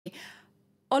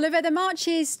Oliver, the march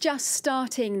is just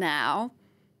starting now.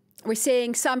 We're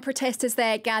seeing some protesters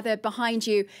there gathered behind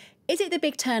you. Is it the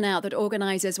big turnout that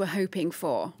organisers were hoping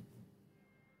for?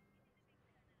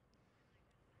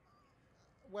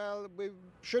 Well, we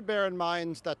should bear in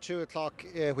mind that 2 o'clock,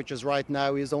 which is right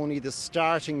now, is only the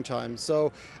starting time.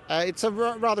 So it's a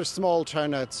rather small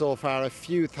turnout so far, a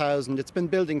few thousand. It's been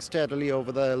building steadily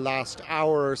over the last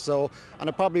hour or so, and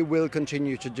it probably will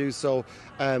continue to do so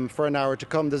for an hour to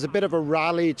come. There's a bit of a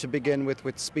rally to begin with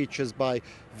speeches by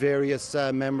various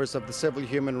members of the Civil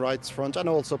Human Rights Front and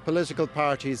also political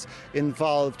parties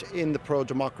involved in the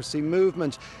pro-democracy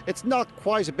movement. It's not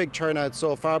quite a big turnout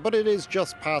so far, but it is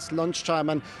just past lunchtime,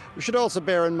 and we should also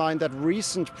bear in mind that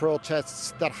recent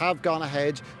protests that have gone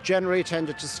ahead generally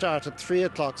tended to start at 3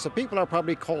 o'clock, so people are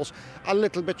probably caught a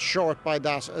little bit short by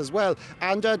that as well.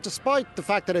 And despite the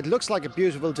fact that it looks like a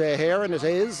beautiful day here, and it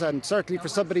is, and certainly for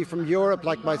somebody from Europe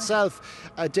like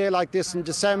myself, a day like this in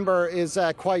December is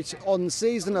quite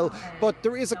unseasonal. But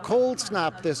there is a cold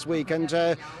snap this week, and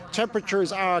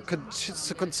temperatures are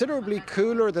considerably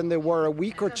cooler than they were a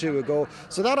week or two ago,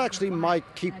 so that actually might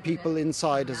keep people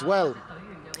inside as well.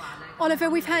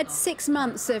 Oliver, we've had 6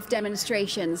 months of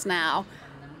demonstrations now.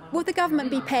 Will the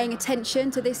government be paying attention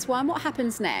to this one? What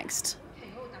happens next?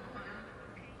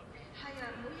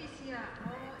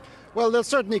 Well, they'll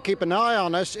certainly keep an eye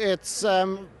on it. It's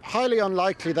highly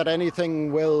unlikely that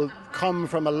anything will come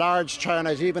from a large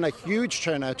turnout, even a huge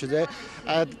turnout today.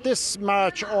 This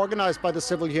march, organised by the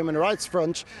Civil Human Rights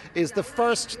Front, is the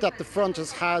first that the front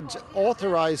has had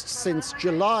authorised since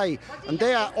July, and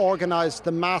they organised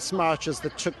the mass marches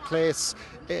that took place,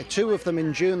 2 of them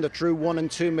in June that drew 1 and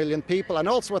 2 million people, and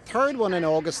also a third one in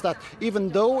August that, even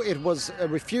though it was a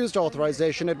refused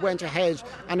authorisation, it went ahead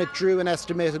and it drew an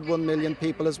estimated 1 million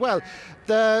people as well.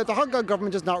 The Hong Kong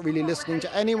government is not really listening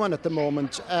to anyone at the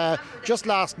moment. Just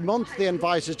last month they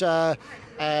invited a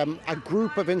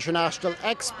group of international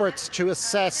experts to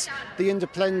assess the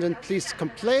Independent Police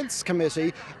Complaints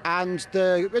Committee, and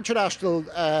the international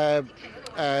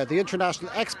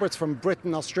experts from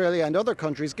Britain, Australia and other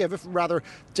countries gave a rather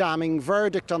damning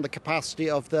verdict on the capacity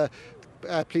of the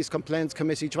Police Complaints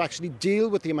Committee to actually deal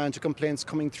with the amount of complaints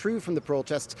coming through from the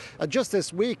protests. Just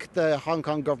this week, the Hong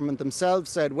Kong government themselves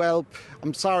said, well,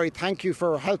 I'm sorry, thank you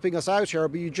for helping us out here,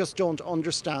 but you just don't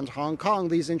understand Hong Kong.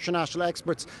 These international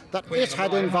experts that it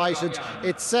had invited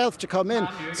itself to come in.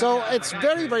 So it's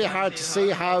very, very hard to see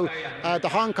how the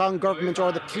Hong Kong government,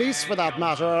 or the police for that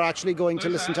matter, are actually going to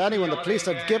listen to anyone. The police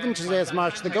have given today's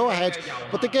march the go-ahead,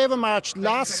 but they gave a march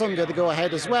last Sunday the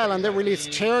go-ahead as well, and they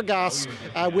released tear gas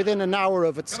within an hour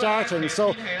of it starting.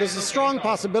 So there's a strong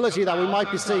possibility that we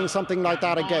might be seeing something like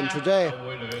that again today.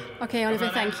 OK, Oliver,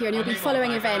 thank you. And you'll be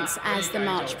following events as the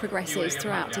march progresses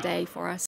throughout today for us.